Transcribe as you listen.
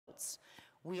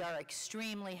We are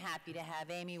extremely happy to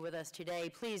have Amy with us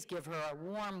today. Please give her a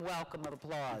warm welcome of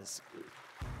applause.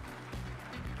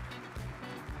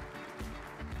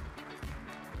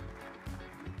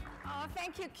 Oh,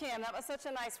 thank you, Kim. That was such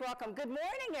a nice welcome. Good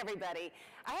morning, everybody.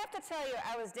 I have to tell you,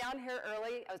 I was down here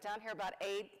early. I was down here about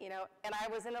 8, and I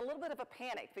was in a little bit of a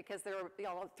panic because there were,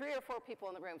 3 or 4 people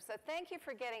in the room. So thank you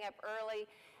for getting up early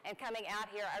and coming out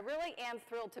here. I really am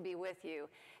thrilled to be with you.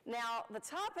 Now, the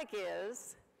topic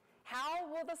is, how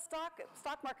will the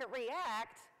stock market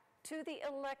react to the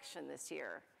election this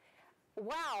year?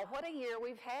 Wow, what a year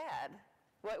we've had.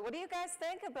 What do you guys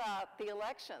think about the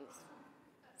elections?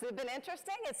 Has it been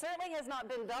interesting? It certainly has not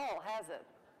been dull, has it?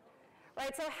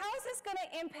 Right, so how is this going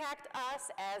to impact us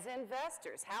as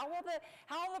investors? How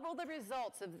will the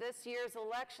results of this year's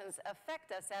elections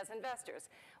affect us as investors?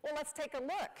 Well, let's take a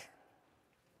look.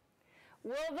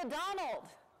 Will the Donald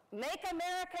make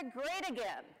America great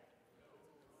again?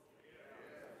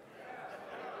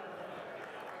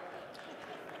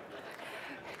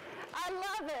 I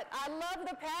love it. I love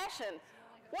the passion.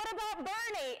 What about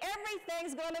Bernie?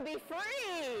 Everything's going to be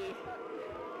free.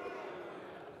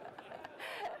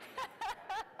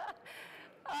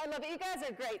 I love it. You guys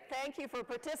are great. Thank you for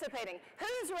participating.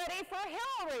 Who's ready for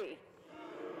Hillary?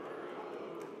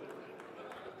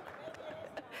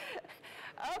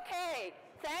 Okay.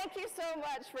 Thank you so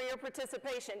much for your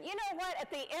participation. You know what? At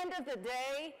the end of the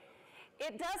day,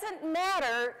 it doesn't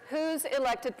matter who's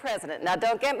elected president. Now,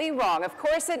 don't get me wrong. Of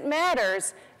course, it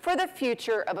matters for the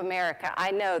future of America.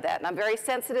 I know that, and I'm very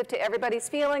sensitive to everybody's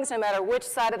feelings, no matter which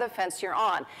side of the fence you're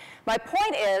on. My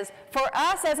point is, for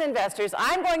us as investors,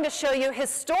 I'm going to show you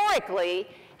historically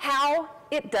how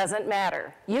it doesn't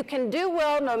matter. You can do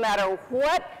well no matter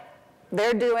what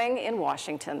they're doing in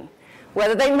Washington.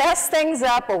 Whether they mess things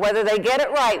up or whether they get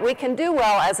it right, we can do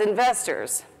well as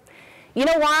investors. You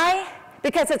know why?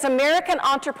 Because it's American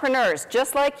entrepreneurs,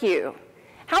 just like you.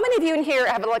 How many of you in here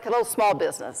have like a little small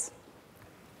business?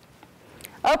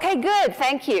 Okay, good,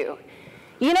 thank you.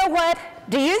 You know what?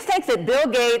 Do you think that Bill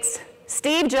Gates,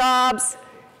 Steve Jobs,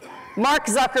 Mark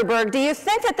Zuckerberg, do you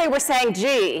think that they were saying,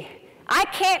 gee, I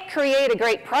can't create a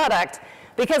great product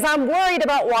because I'm worried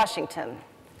about Washington?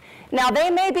 Now, they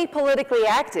may be politically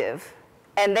active,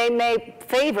 and they may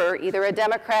favor either a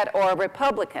Democrat or a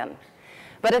Republican.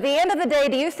 But at the end of the day,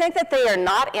 do you think that they are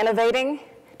not innovating?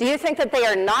 Do you think that they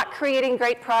are not creating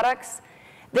great products?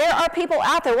 There are people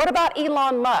out there. What about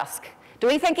Elon Musk? Do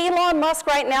we think Elon Musk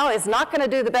right now is not going to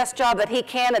do the best job that he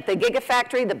can at the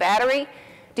Gigafactory, the battery?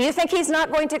 Do you think he's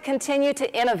not going to continue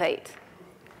to innovate?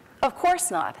 Of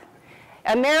course not.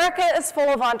 America is full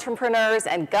of entrepreneurs,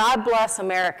 and God bless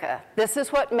America. This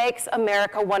is what makes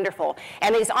America wonderful.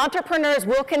 And these entrepreneurs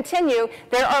will continue.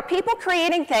 There are people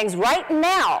creating things right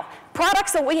now,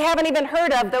 products that we haven't even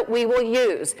heard of that we will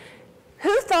use.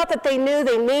 Who thought that they knew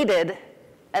they needed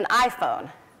an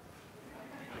iPhone?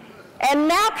 And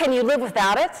now can you live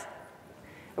without it?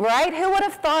 Right? Who would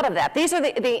have thought of that? These are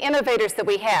the innovators that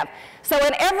we have. So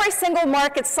in every single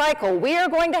market cycle, we are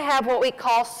going to have what we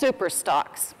call super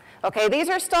stocks. Okay, these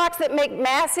are stocks that make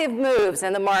massive moves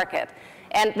in the market.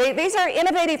 And these are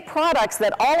innovative products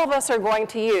that all of us are going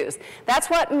to use.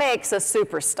 That's what makes a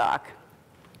super stock.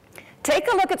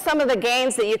 Take a look at some of the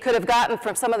gains that you could have gotten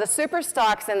from some of the super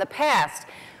stocks in the past.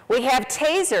 We have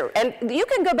Taser, and you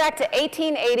can go back to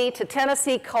 1880 to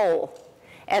Tennessee Coal.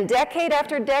 And decade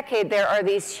after decade, there are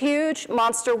these huge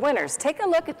monster winners. Take a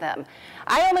look at them.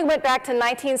 I only went back to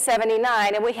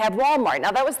 1979, and we have Walmart.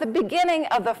 Now, that was the beginning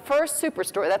of the first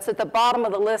superstore. That's at the bottom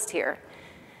of the list here.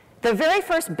 The very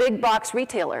first big box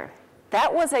retailer.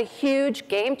 That was a huge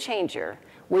game changer.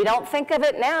 We don't think of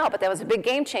it now, but that was a big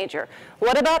game changer.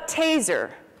 What about Taser?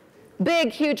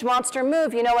 Big, huge monster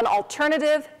move, an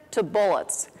alternative to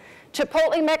bullets.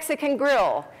 Chipotle Mexican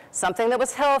Grill, something that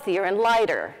was healthier and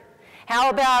lighter. How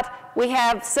about we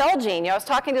have Celgene? I was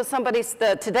talking to somebody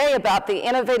today about the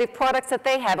innovative products that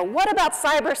they have. And what about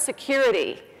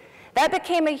cybersecurity? That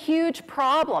became a huge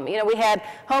problem. We had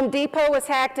Home Depot was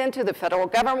hacked into, the federal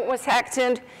government was hacked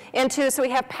into, so we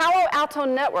have Palo Alto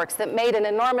Networks that made an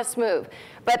enormous move.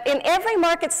 But in every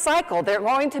market cycle, there are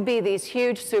going to be these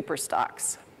huge super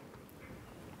stocks.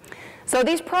 So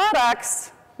these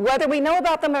products, whether we know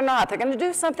about them or not, they're going to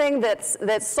do something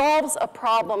that solves a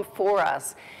problem for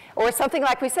us. Or something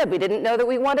like we said, we didn't know that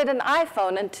we wanted an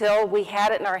iPhone until we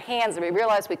had it in our hands and we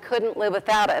realized we couldn't live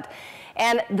without it.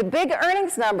 And the big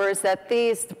earnings numbers that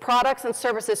these products and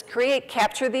services create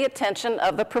capture the attention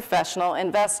of the professional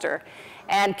investor.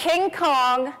 And King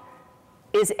Kong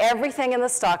is everything in the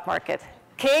stock market.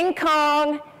 King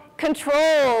Kong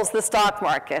controls the stock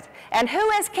market. And who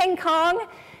is King Kong?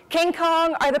 King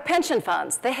Kong are the pension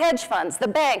funds, the hedge funds, the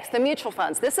banks, the mutual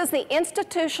funds. This is the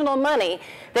institutional money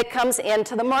that comes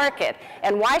into the market.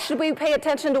 And why should we pay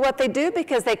attention to what they do?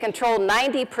 Because they control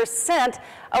 90%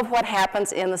 of what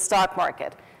happens in the stock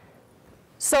market.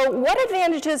 So what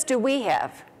advantages do we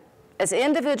have as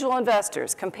individual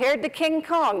investors compared to King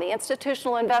Kong, the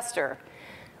institutional investor?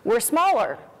 We're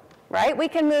smaller, right? We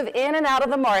can move in and out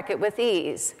of the market with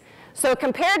ease. So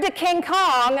compared to King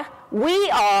Kong, we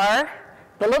are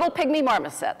the little pygmy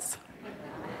marmosets.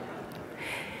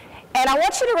 And I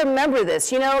want you to remember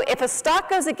this. You know, if a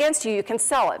stock goes against you, you can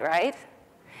sell it, right?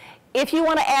 If you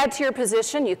want to add to your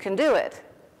position, you can do it.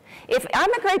 If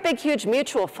I'm a great big huge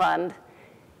mutual fund,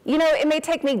 you know, it may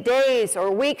take me days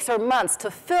or weeks or months to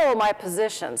fill my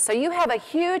position. So you have a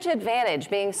huge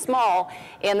advantage being small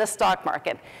in the stock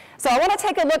market. So I want to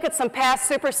take a look at some past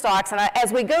super stocks, and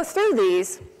as we go through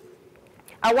these,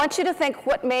 I want you to think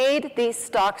what made these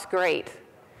stocks great.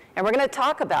 And we're going to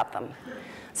talk about them.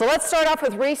 So let's start off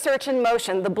with research in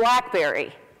motion, the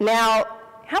BlackBerry. Now,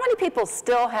 how many people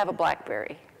still have a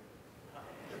BlackBerry?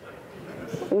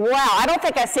 Wow, I don't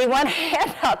think I see one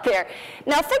hand out there.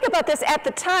 Now think about this. At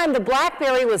the time, the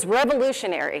BlackBerry was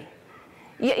revolutionary.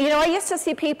 You know, I used to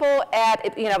see people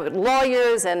at, you know,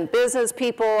 lawyers and business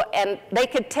people, and they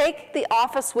could take the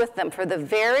office with them for the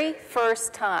very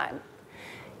first time.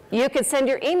 You could send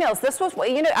your emails. This was,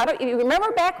 you know, you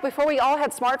remember back before we all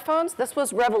had smartphones? This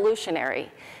was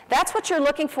revolutionary. That's what you're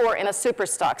looking for in a super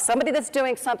stock, somebody that's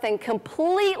doing something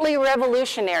completely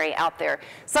revolutionary out there,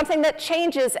 something that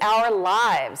changes our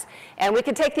lives. And we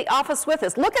could take the office with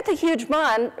us. Look at the huge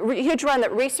run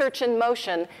that Research in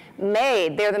Motion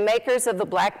made. They're the makers of the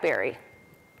BlackBerry.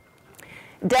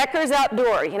 Deckers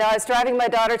Outdoor. You know, I was driving my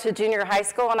daughter to junior high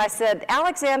school, and I said,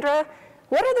 Alexandra,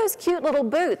 what are those cute little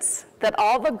boots that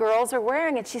all the girls are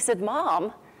wearing? And she said,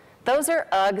 Mom, those are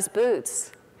Uggs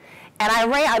boots. And I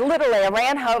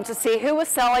ran home to see who was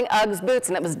selling Uggs boots,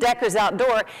 and it was Deckers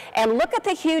Outdoor. And look at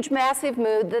the huge, massive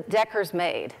move that Deckers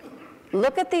made.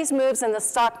 Look at these moves in the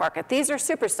stock market. These are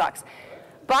super stocks.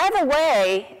 By the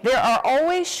way, there are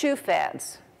always shoe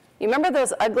fads. You remember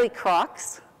those ugly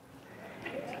Crocs?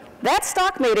 That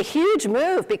stock made a huge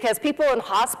move because people in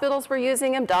hospitals were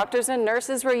using them, doctors and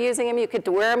nurses were using them. You could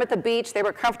wear them at the beach. They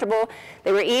were comfortable.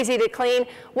 They were easy to clean.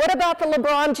 What about the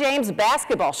LeBron James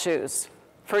basketball shoes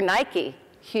for Nike?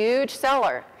 Huge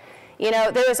seller. You know,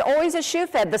 there was always a shoe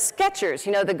fad. The Skechers,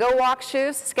 you know, the Go Walk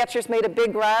shoes, Skechers made a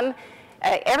big run.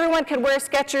 Everyone could wear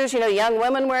Skechers. You know, young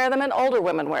women wear them and older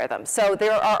women wear them. So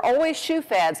there are always shoe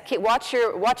fads.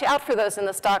 Watch out for those in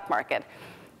the stock market.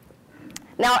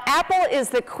 Now, Apple is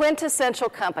the quintessential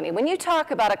company. When you talk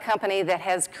about a company that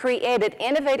has created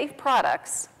innovative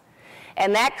products,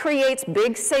 and that creates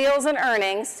big sales and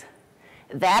earnings,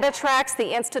 that attracts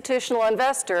the institutional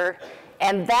investor,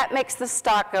 and that makes the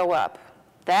stock go up.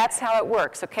 That's how it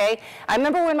works, okay? I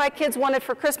remember when my kids wanted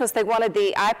for Christmas, they wanted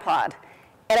the iPod.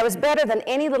 And it was better than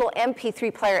any little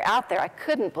MP3 player out there. I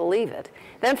couldn't believe it.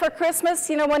 Then for Christmas,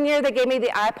 you know, one year they gave me the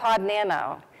iPod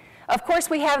Nano. Of course,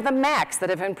 we have the Macs that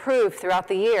have improved throughout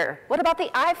the year. What about the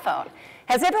iPhone?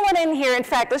 Has everyone in here, in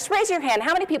fact, let's raise your hand,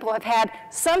 how many people have had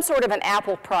some sort of an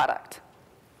Apple product?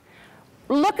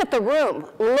 Look at the room.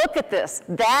 Look at this.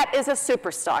 That is a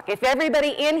super stock. If everybody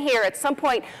in here at some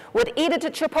point would eat at a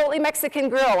Chipotle Mexican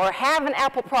grill or have an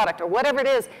Apple product or whatever it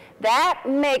is, that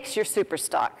makes your super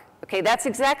stock. Okay, that's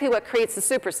exactly what creates the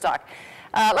super stock.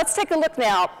 Let's take a look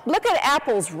now. Look at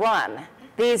Apple's run,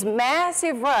 these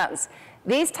massive runs.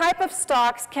 These type of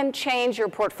stocks can change your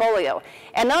portfolio.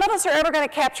 And none of us are ever going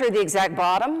to capture the exact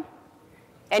bottom,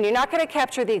 and you're not going to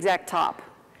capture the exact top.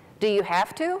 Do you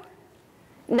have to?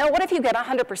 No, what if you get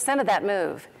 100% of that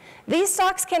move? These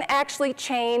stocks can actually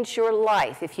change your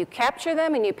life if you capture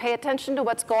them and you pay attention to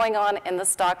what's going on in the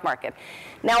stock market.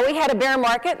 Now, we had a bear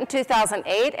market in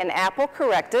 2008, and Apple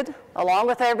corrected, along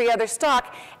with every other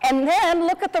stock. And then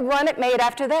look at the run it made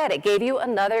after that. It gave you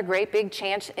another great big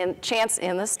chance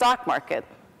in the stock market.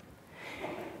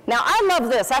 Now, I love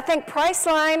this. I think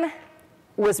Priceline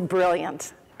was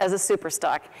brilliant as a super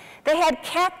stock. They had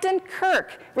Captain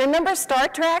Kirk. Remember Star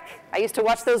Trek? I used to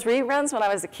watch those reruns when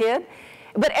I was a kid.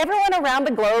 But everyone around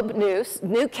the globe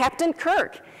knew Captain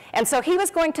Kirk. And so he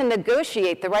was going to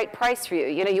negotiate the right price for you.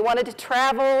 You know, you wanted to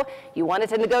travel, you wanted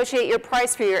to negotiate your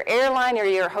price for your airline or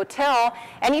your hotel,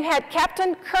 and you had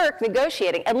Captain Kirk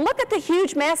negotiating. And look at the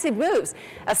huge, massive moves.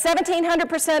 A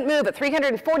 1,700% move, a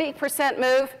 340%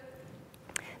 move.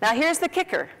 Now here's the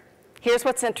kicker. Here's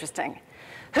what's interesting.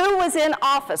 Who was in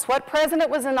office? What president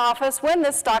was in office when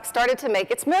this stock started to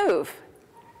make its move?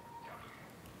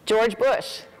 George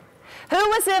Bush. Who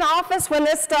was in office when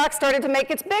this stock started to make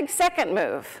its big second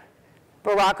move?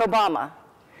 Barack Obama.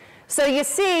 So you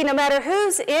see, no matter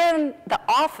who's in the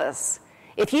office,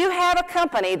 if you have a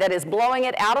company that is blowing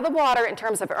it out of the water in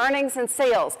terms of earnings and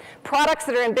sales, products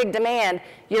that are in big demand,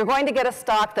 you're going to get a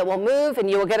stock that will move and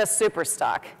you will get a super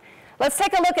stock. Let's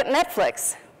take a look at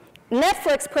Netflix.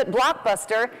 Netflix put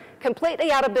Blockbuster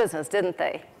completely out of business, didn't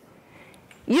they?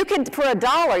 You could, for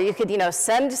 $1, you could,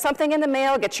 send something in the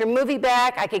mail, get your movie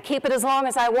back. I could keep it as long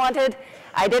as I wanted.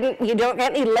 You don't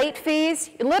get any late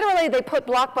fees. Literally, they put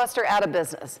Blockbuster out of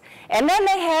business. And then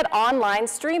they had online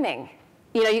streaming.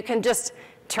 You can just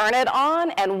turn it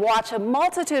on and watch a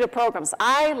multitude of programs.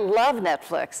 I love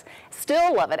Netflix,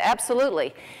 still love it,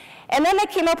 absolutely. And then they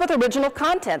came up with original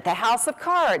content, The House of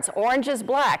Cards, Orange is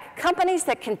Black, companies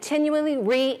that continually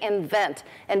reinvent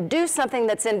and do something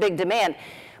that's in big demand.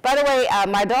 By the way,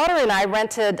 my daughter and I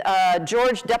rented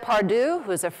Georges Depardieu,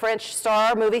 who's a French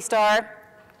star, movie star,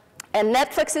 and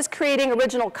Netflix is creating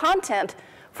original content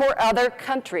for other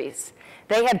countries.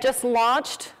 They have just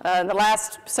launched in the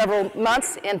last several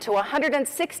months into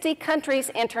 160 countries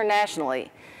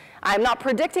internationally. I'm not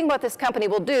predicting what this company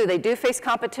will do. They do face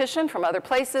competition from other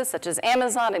places, such as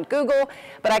Amazon and Google,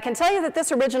 but I can tell you that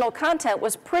this original content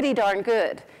was pretty darn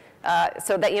good.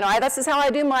 So that, this is how I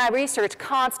do my research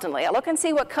constantly. I look and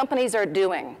see what companies are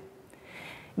doing.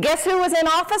 Guess who was in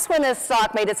office when this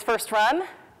stock made its first run?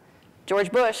 George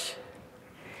Bush.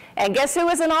 And guess who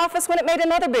was in office when it made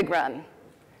another big run?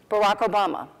 Barack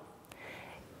Obama.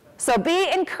 So be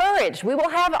encouraged. We will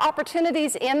have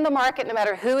opportunities in the market no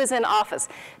matter who is in office.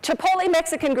 Chipotle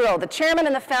Mexican Grill, the chairman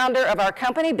and the founder of our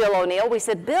company, Bill O'Neill, we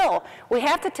said, Bill, we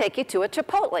have to take you to a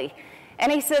Chipotle.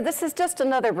 And he said, this is just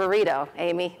another burrito,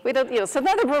 Amy. We don't, it's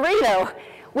another burrito.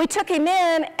 We took him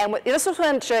in, and this was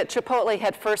when Chipotle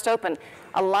had first opened.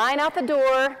 A line out the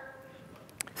door,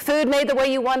 food made the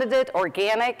way you wanted it,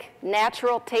 organic,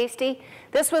 natural, tasty.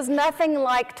 This was nothing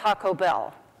like Taco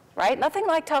Bell, right? Nothing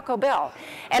like Taco Bell.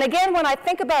 And again, when I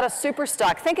think about a super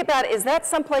stock, think about, is that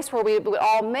someplace where we would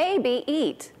all maybe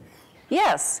eat?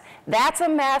 Yes, that's a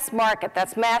mass market.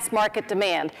 That's mass market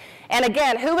demand. And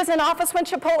again, who was in office when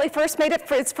Chipotle first made it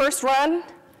for its first run?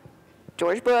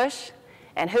 George Bush.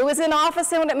 And who was in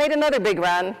office when it made another big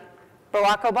run?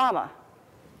 Barack Obama.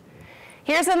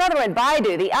 Here's another one,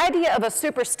 Baidu, the idea of a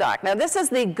super stock. Now, this is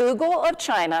the Google of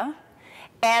China,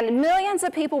 and millions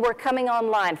of people were coming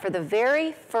online for the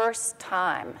very first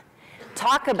time.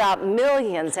 Talk about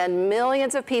millions and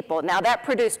millions of people. Now, that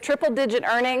produced triple-digit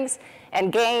earnings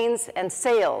and gains and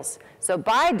sales. So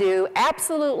Baidu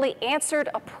absolutely answered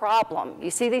a problem.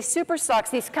 You see, these super stocks,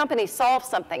 these companies solve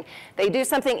something. They do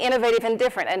something innovative and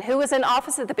different. And who was in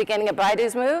office at the beginning of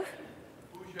Baidu's move?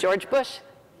 George Bush.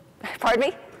 Pardon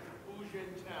me?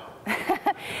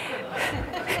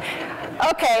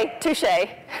 Okay, touche.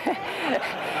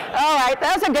 All right,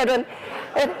 that was a good one.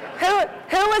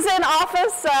 Who was in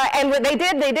office? And they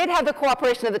did have the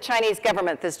cooperation of the Chinese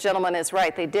government. This gentleman is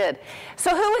right, they did.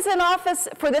 So who was in office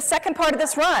for the second part of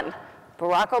this run?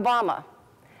 Barack Obama.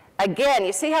 Again,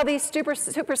 you see how these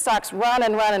super stocks run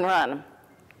and run and run.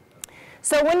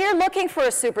 So when you're looking for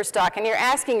a super stock and you're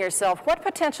asking yourself, what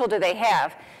potential do they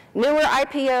have? Newer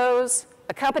IPOs,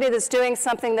 a company that's doing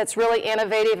something that's really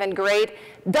innovative and great,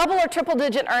 double or triple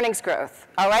digit earnings growth,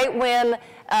 all right? When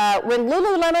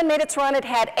Lululemon made its run, it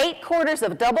had 8 quarters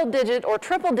of double digit or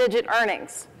triple digit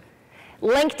earnings.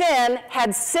 LinkedIn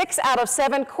had 6 out of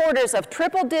 7 quarters of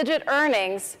triple digit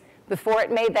earnings before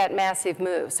it made that massive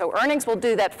move. So earnings will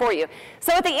do that for you.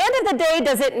 So at the end of the day,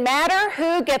 does it matter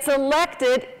who gets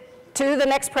elected to the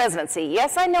next presidency?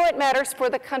 Yes, I know it matters for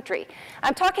the country.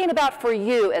 I'm talking about for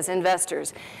you as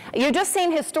investors. You've just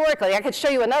seen historically, I could show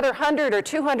you another 100 or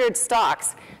 200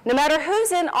 stocks. No matter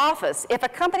who's in office, if a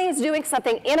company is doing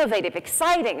something innovative,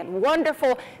 exciting, and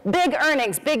wonderful, big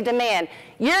earnings, big demand,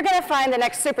 you're going to find the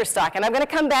next super stock. And I'm going to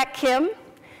come back, Kim,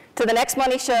 to the next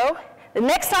Money Show. The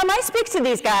next time I speak to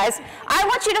these guys, I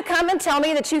want you to come and tell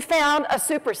me that you found a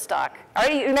super stock. All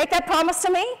right, you make that promise to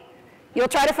me? You'll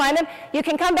try to find them. You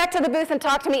can come back to the booth and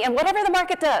talk to me, and whatever the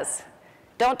market does,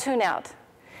 don't tune out.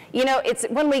 You know, it's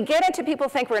when we get into people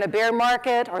think we're in a bear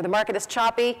market or the market is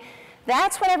choppy,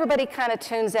 that's when everybody kind of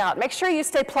tunes out. Make sure you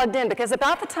stay plugged in, because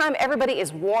about the time everybody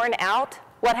is worn out,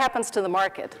 what happens to the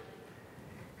market?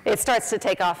 It starts to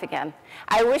take off again.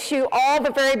 I wish you all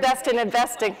the very best in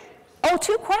investing. Oh,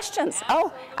 2 questions.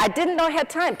 Oh, I didn't know I had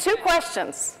time. 2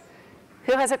 questions.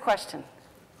 Who has a question?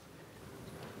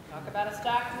 Talk about a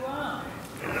stock you own.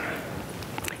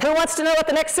 Who wants to know what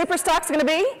the next super stock's going to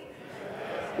be?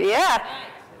 Yeah.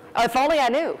 Oh, if only I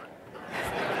knew.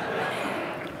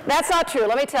 That's not true.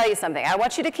 Let me tell you something. I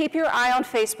want you to keep your eye on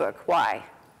Facebook. Why?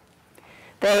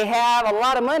 They have a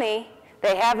lot of money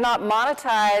They have not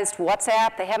monetized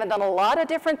WhatsApp. They haven't done a lot of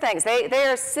different things. They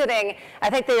are sitting, I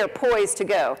think they are poised to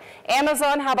go.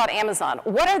 Amazon, how about Amazon?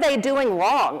 What are they doing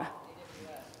wrong?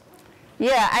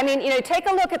 Yeah, I mean, take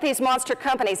a look at these monster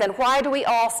companies, and why do we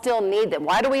all still need them?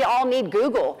 Why do we all need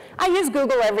Google? I use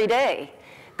Google every day.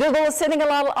 Google is sitting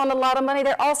on a lot of money.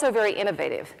 They're also very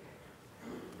innovative.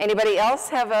 Anybody else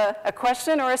have a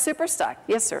question or a super stock?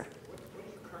 Yes, sir.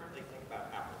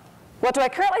 What do I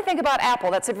currently think about Apple?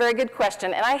 That's a very good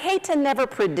question. And I hate to never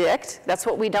predict. That's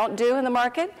what we don't do in the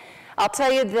market. I'll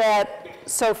tell you that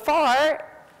so far,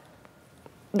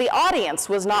 the audience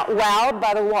was not wowed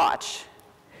by the watch.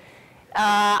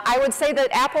 I would say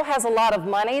that Apple has a lot of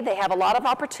money. They have a lot of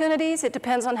opportunities. It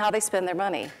depends on how they spend their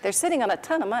money. They're sitting on a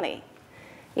ton of money.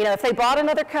 If they bought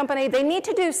another company, they need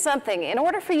to do something. In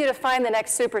order for you to find the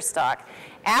next super stock,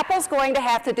 Apple's going to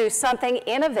have to do something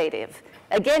innovative.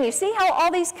 Again, you see how all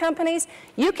these companies,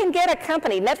 you can get a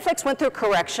company, Netflix went through a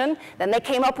correction, then they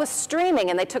came up with streaming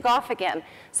and they took off again.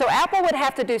 So Apple would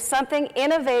have to do something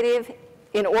innovative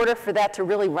in order for that to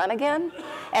really run again.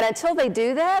 And until they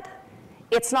do that,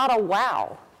 it's not a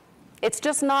wow. It's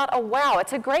just not a wow.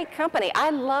 It's a great company. I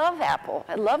love Apple.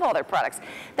 I love all their products.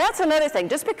 That's another thing.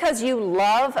 Just because you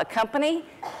love a company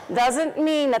doesn't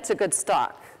mean that's a good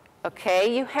stock.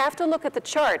 Okay, you have to look at the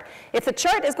chart. If the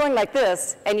chart is going like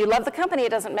this and you love the company, it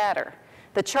doesn't matter.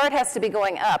 The chart has to be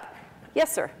going up.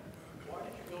 Yes, sir? Why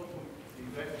did you go from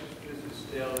Investors Business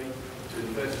Daily to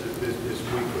Investors Business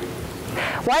Weekly?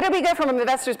 Why did we go from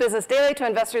Investors Business Daily to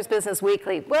Investors Business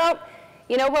Weekly? Well,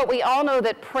 you know what? We all know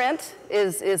that print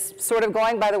is sort of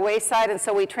going by the wayside, and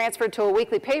so we transferred to a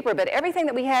weekly paper, but everything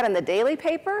that we had in the daily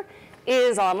paper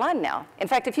is online now. In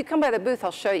fact, if you come by the booth,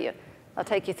 I'll show you. I'll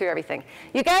take you through everything.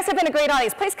 You guys have been a great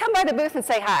audience. Please come by the booth and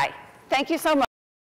say hi. Thank you so much.